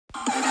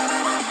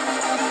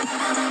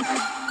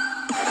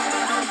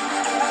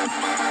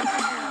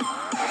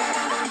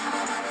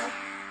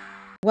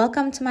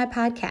Welcome to my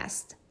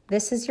podcast.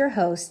 This is your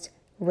host,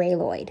 Ray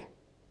Lloyd,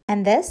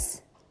 and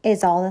this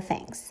is All the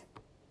Things.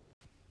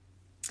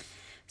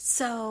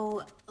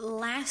 So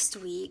last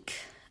week,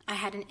 I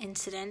had an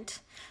incident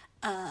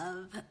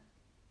of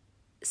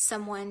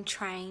someone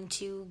trying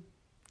to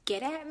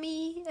get at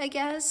me, I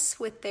guess,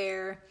 with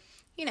their,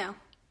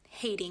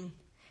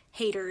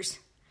 haters.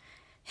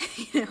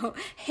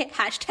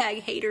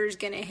 Hashtag haters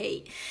gonna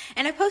hate.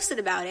 And I posted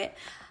about it,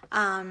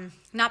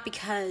 not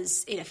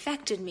because it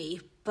affected me,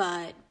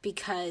 but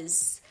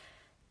because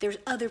there's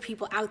other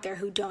people out there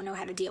who don't know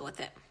how to deal with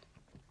it.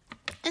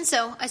 And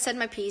so I said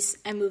my piece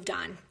and moved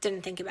on.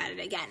 Didn't think about it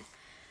again.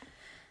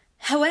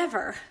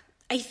 However,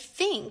 I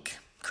think,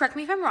 correct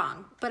me if I'm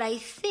wrong, but I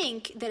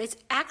think that it's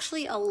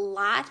actually a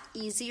lot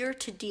easier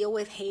to deal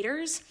with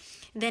haters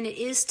than it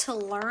is to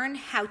learn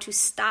how to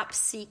stop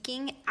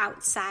seeking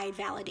outside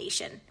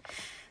validation.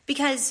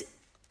 Because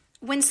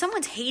when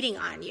someone's hating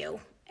on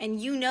you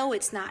and you know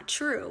it's not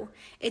true,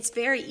 it's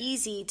very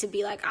easy to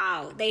be like,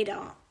 oh, they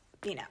don't.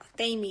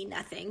 They mean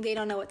nothing. They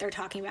don't know what they're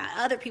talking about.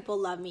 Other people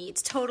love me.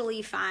 It's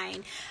totally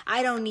fine.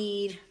 I don't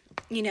need,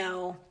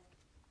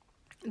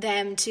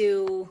 them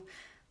to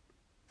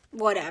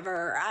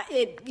whatever.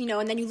 And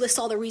then you list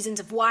all the reasons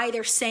of why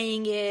they're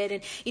saying it.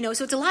 And,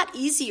 so it's a lot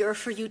easier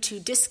for you to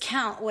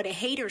discount what a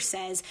hater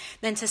says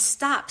than to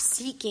stop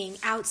seeking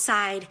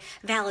outside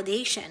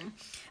validation.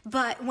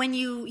 But when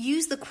you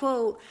use the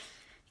quote,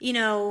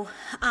 when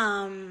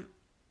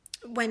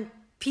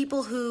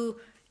people who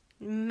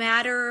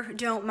matter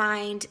don't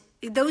mind,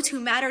 those who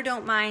matter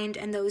don't mind,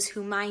 and those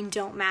who mind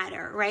don't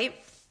matter, right?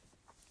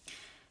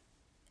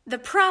 The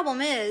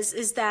problem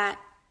is that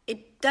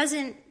it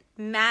doesn't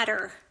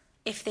matter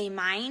if they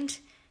mind,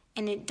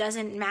 and it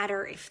doesn't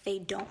matter if they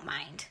don't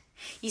mind.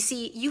 You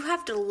see, you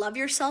have to love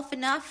yourself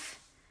enough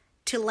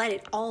to let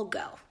it all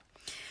go.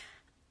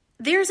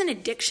 There's an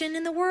addiction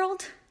in the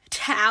world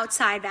to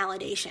outside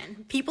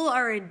validation. People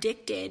are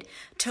addicted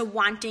to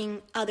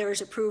wanting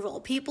others' approval.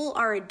 People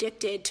are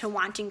addicted to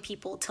wanting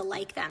people to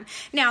like them.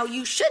 Now,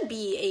 you should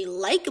be a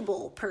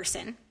likable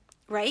person,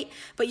 right?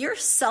 But your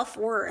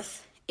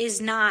self-worth is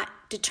not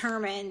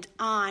determined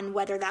on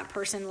whether that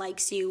person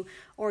likes you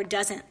or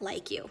doesn't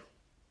like you.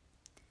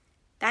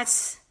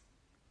 That's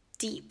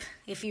deep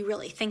if you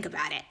really think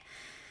about it.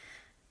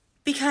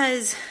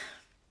 Because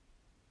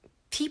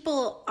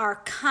people are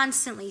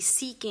constantly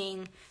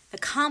seeking the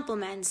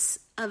compliments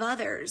of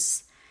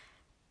others.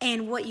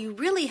 And what you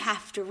really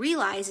have to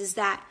realize is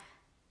that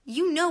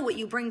you know what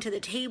you bring to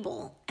the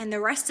table and the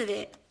rest of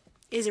it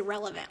is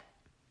irrelevant.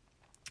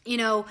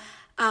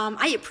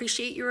 I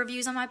appreciate your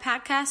reviews on my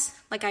podcast.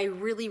 Like, I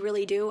really,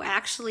 really do. I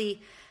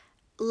actually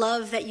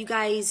love that you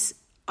guys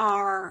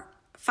are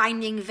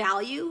finding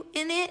value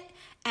in it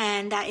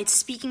and that it's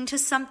speaking to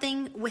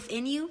something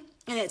within you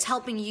and it's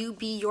helping you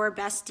be your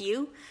best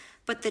you.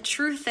 But the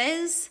truth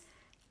is,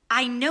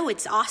 I know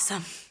it's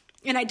awesome.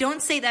 And I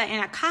don't say that in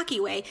a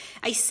cocky way.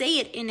 I say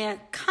it in a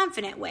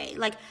confident way.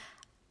 Like,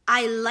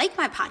 I like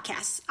my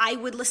podcast. I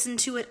would listen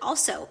to it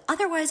also.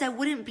 Otherwise, I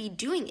wouldn't be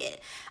doing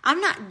it.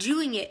 I'm not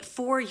doing it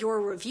for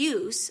your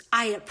reviews.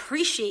 I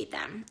appreciate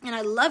them. And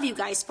I love you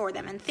guys for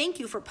them. And thank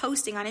you for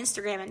posting on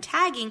Instagram and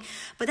tagging.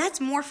 But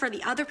that's more for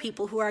the other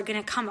people who are going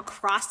to come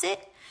across it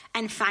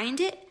and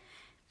find it.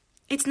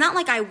 It's not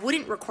like I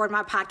wouldn't record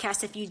my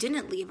podcast if you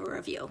didn't leave a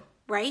review,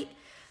 right?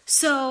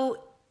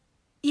 So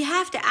you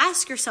have to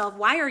ask yourself,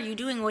 why are you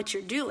doing what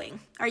you're doing?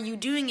 Are you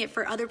doing it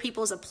for other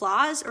people's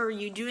applause, or are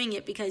you doing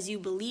it because you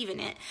believe in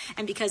it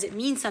and because it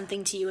means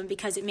something to you and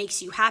because it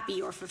makes you happy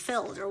or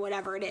fulfilled or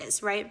whatever it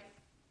is, right?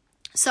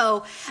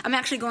 So I'm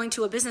actually going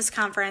to a business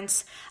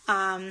conference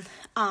on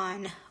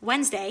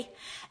Wednesday,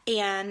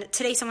 and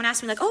today someone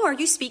asked me, like, oh, are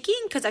you speaking?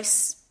 Because I've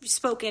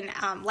spoken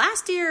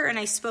last year, and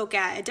I spoke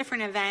at a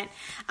different event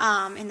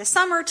in the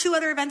summer, 2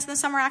 other events in the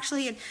summer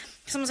actually, and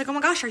someone's like, oh my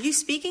gosh, are you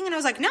speaking? And I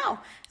was like, no.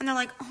 And they're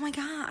like, oh my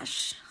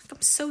gosh,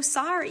 I'm so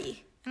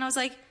sorry. And I was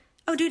like,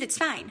 oh dude, it's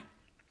fine.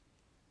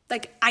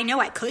 Like, I know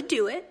I could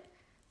do it.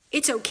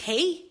 It's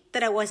okay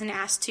that I wasn't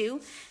asked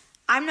to.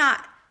 I'm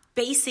not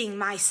basing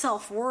my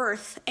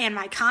self-worth and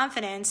my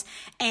confidence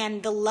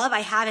and the love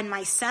I have in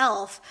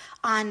myself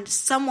on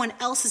someone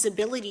else's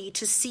ability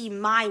to see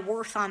my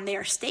worth on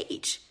their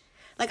stage.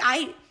 Like,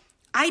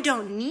 I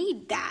don't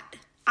need that.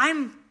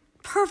 I'm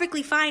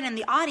perfectly fine in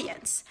the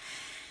audience.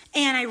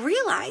 And I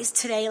realized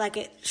today, like,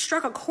 it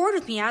struck a chord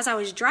with me as I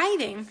was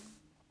driving,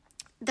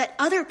 that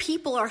other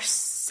people are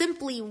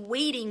simply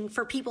waiting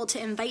for people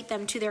to invite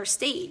them to their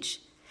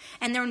stage.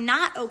 And they're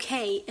not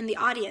okay in the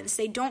audience.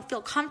 They don't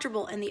feel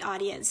comfortable in the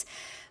audience.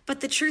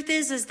 But the truth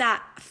is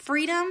that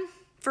freedom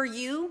for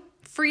you,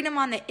 freedom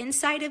on the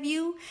inside of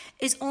you,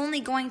 is only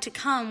going to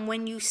come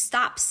when you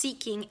stop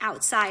seeking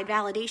outside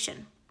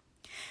validation.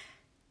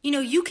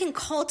 You can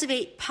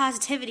cultivate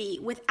positivity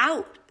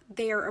without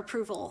their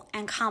approval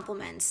and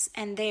compliments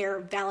and their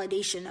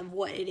validation of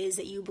what it is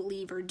that you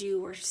believe or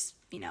do, or,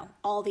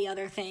 all the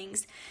other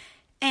things.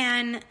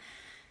 And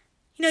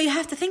you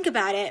have to think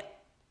about it.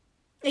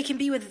 It can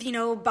be with,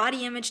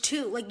 body image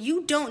too. Like,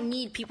 you don't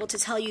need people to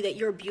tell you that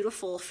you're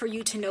beautiful for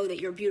you to know that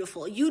you're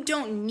beautiful. You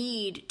don't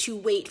need to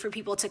wait for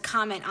people to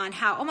comment on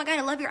how, oh my God,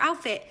 I love your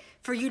outfit,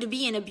 for you to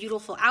be in a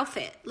beautiful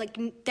outfit. Like,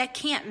 that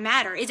can't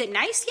matter. Is it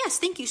nice? Yes,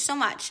 thank you so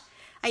much.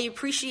 I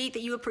appreciate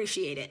that you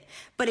appreciate it.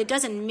 But it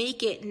doesn't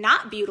make it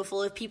not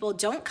beautiful if people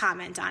don't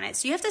comment on it.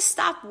 So you have to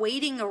stop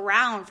waiting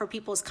around for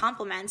people's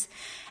compliments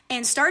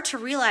and start to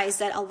realize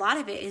that a lot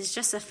of it is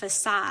just a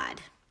facade.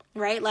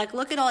 Right? Like,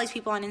 look at all these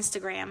people on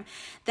Instagram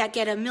that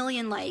get 1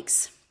 million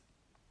likes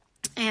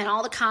and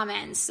all the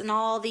comments and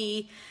all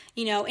the,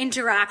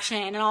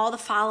 interaction and all the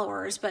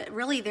followers, but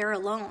really they're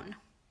alone.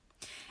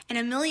 And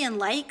 1 million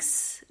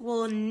likes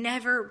will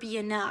never be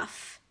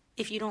enough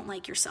if you don't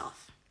like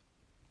yourself.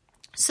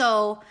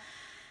 So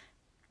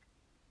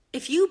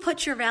if you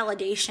put your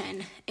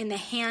validation in the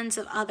hands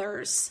of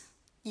others,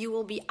 you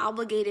will be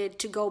obligated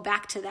to go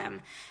back to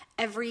them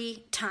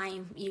every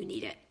time you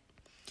need it.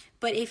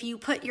 But if you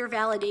put your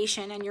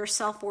validation and your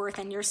self-worth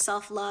and your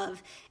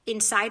self-love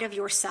inside of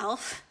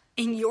yourself,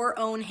 in your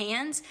own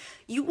hands,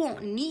 you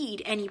won't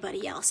need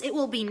anybody else. It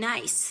will be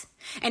nice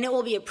and it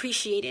will be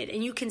appreciated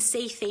and you can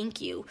say thank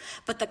you,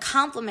 but the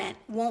compliment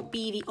won't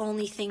be the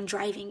only thing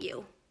driving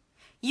you.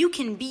 You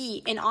can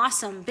be an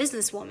awesome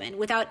businesswoman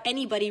without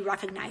anybody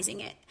recognizing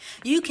it.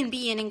 You can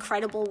be an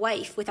incredible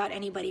wife without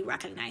anybody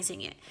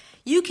recognizing it.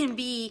 You can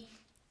be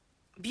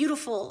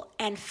beautiful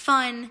and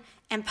fun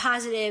and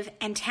positive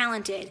and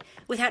talented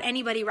without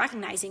anybody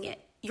recognizing it.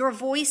 Your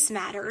voice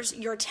matters,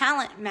 your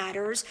talent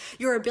matters,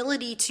 your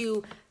ability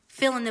to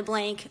fill in the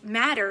blank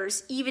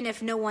matters, even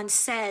if no one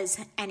says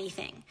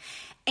anything.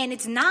 And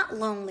it's not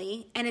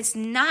lonely, and it's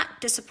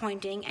not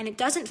disappointing, and it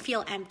doesn't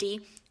feel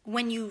empty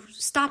when you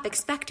stop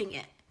expecting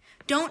it.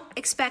 Don't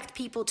expect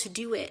people to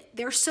do it.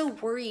 They're so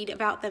worried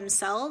about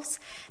themselves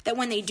that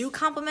when they do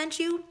compliment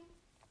you,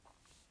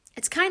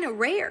 it's kind of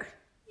rare,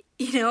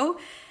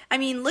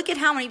 look at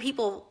how many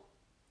people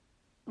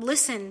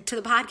listen to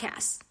the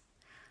podcast,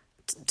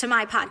 to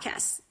my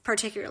podcast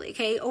particularly,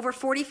 okay? Over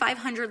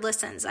 4,500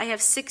 listens. I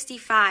have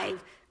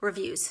 65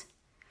 reviews.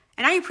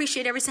 And I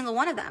appreciate every single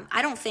one of them.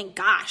 I don't think,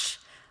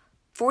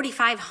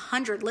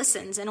 4,500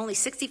 listens and only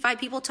 65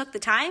 people took the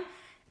time.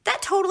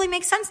 That totally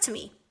makes sense to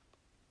me.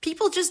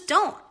 People just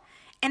don't.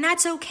 And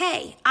that's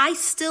okay. I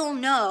still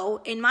know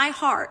in my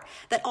heart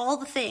that All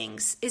the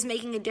Things is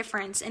making a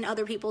difference in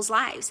other people's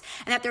lives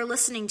and that they're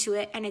listening to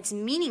it and it's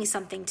meaning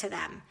something to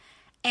them.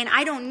 And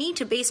I don't need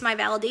to base my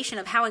validation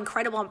of how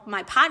incredible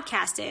my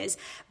podcast is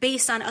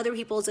based on other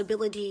people's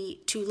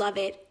ability to love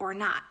it or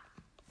not,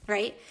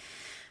 right?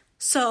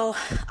 So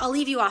I'll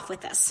leave you off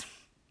with this.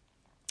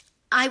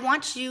 I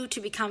want you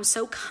to become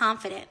so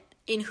confident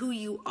in who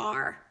you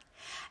are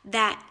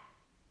that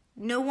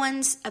no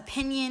one's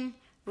opinion,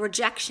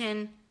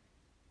 rejection,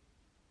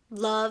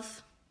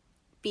 love,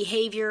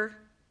 behavior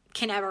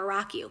can ever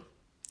rock you.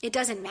 It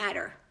doesn't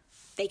matter.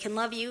 They can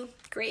love you,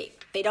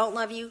 great. They don't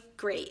love you,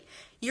 great.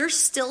 You're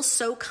still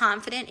so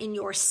confident in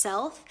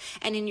yourself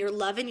and in your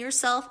love in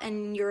yourself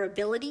and your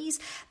abilities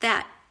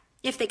that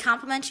if they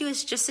compliment you,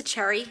 it's just a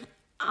cherry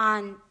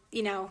on,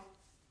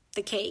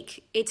 the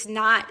cake. It's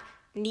not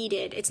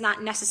needed. It's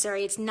not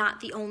necessary. It's not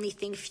the only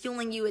thing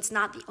fueling you. It's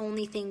not the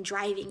only thing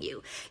driving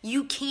you.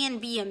 You can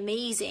be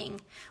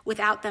amazing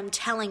without them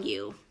telling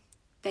you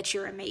that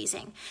you're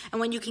amazing.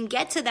 And when you can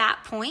get to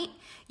that point,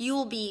 you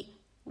will be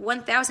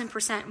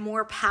 1,000%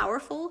 more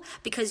powerful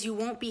because you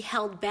won't be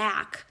held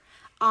back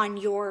on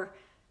your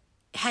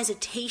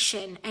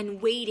hesitation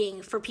and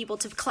waiting for people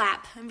to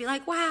clap and be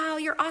like, wow,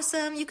 you're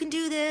awesome. You can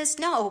do this.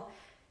 No,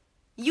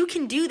 you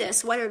can do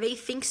this whether they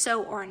think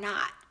so or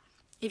not.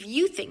 If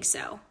you think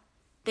so,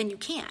 then you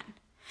can.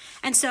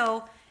 And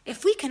so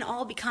if we can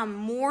all become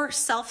more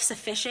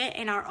self-sufficient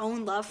in our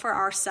own love for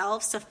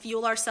ourselves, to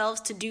fuel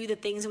ourselves to do the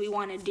things that we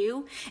want to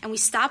do, and we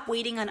stop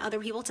waiting on other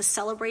people to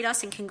celebrate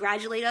us and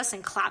congratulate us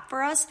and clap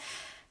for us,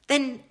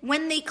 then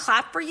when they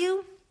clap for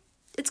you,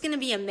 it's going to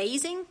be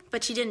amazing,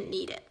 but you didn't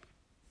need it.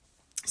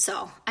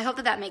 So I hope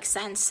that makes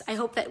sense. I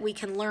hope that we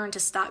can learn to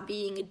stop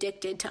being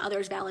addicted to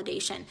others'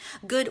 validation,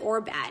 good or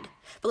bad.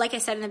 But like I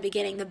said in the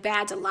beginning, the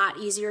bad's a lot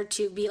easier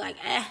to be like,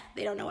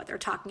 they don't know what they're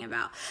talking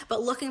about.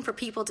 But looking for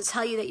people to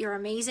tell you that you're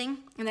amazing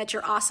and that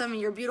you're awesome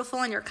and you're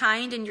beautiful and you're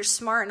kind and you're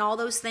smart and all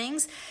those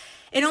things,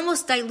 it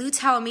almost dilutes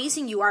how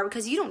amazing you are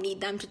because you don't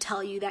need them to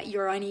tell you that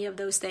you're any of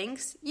those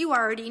things. You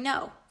already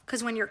know.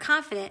 Because when you're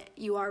confident,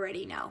 you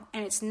already know.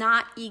 And it's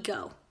not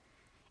ego.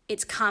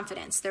 It's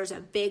confidence. There's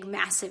a big,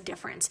 massive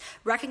difference.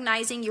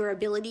 Recognizing your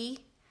ability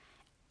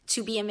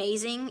to be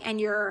amazing and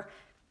your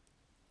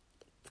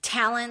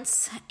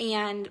talents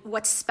and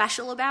what's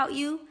special about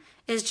you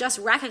is just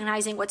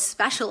recognizing what's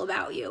special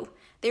about you.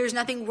 There's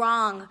nothing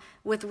wrong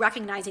with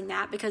recognizing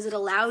that because it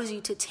allows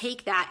you to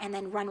take that and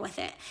then run with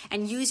it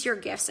and use your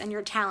gifts and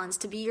your talents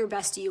to be your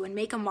best you and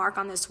make a mark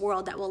on this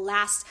world that will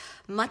last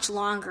much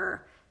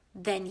longer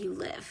than you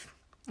live.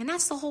 And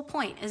that's the whole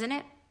point, isn't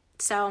it?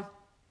 So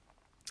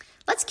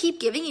Let's keep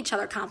giving each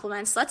other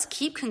compliments. Let's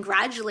keep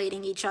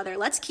congratulating each other.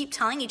 Let's keep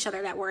telling each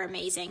other that we're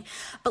amazing.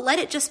 But let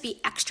it just be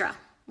extra.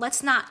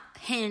 Let's not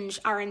hinge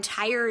our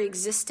entire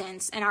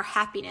existence and our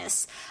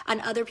happiness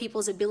on other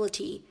people's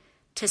ability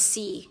to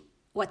see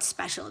what's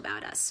special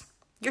about us.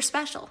 You're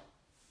special.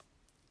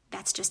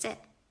 That's just it.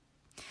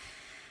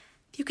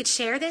 If you could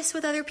share this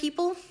with other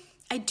people,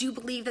 I do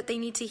believe that they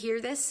need to hear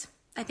this.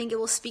 I think it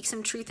will speak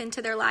some truth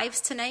into their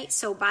lives tonight.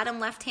 So bottom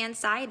left-hand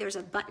side, there's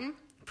a button.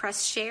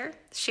 Press share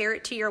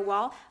it to your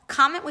wall.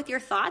 Comment with your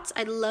thoughts.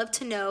 I'd love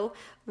to know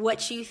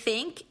what you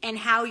think and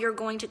how you're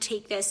going to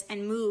take this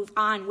and move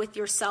on with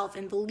yourself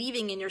and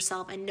believing in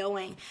yourself and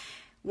knowing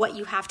what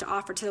you have to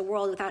offer to the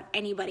world without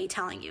anybody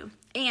telling you.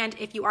 And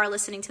if you are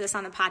listening to this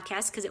on the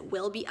podcast, because it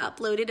will be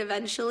uploaded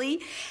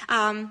eventually,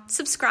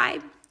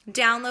 subscribe,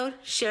 download,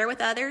 share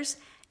with others,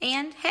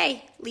 and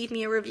hey, leave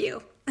me a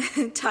review.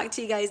 Talk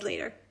to you guys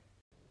later.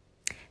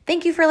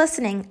 Thank you for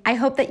listening. I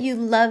hope that you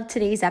loved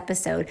today's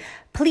episode.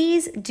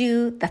 Please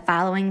do the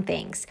following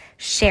things.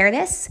 Share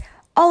this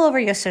all over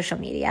your social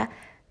media,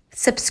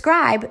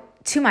 subscribe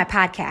to my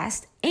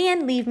podcast,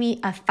 and leave me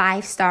a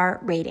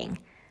 5-star rating.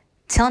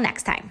 Till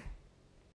next time.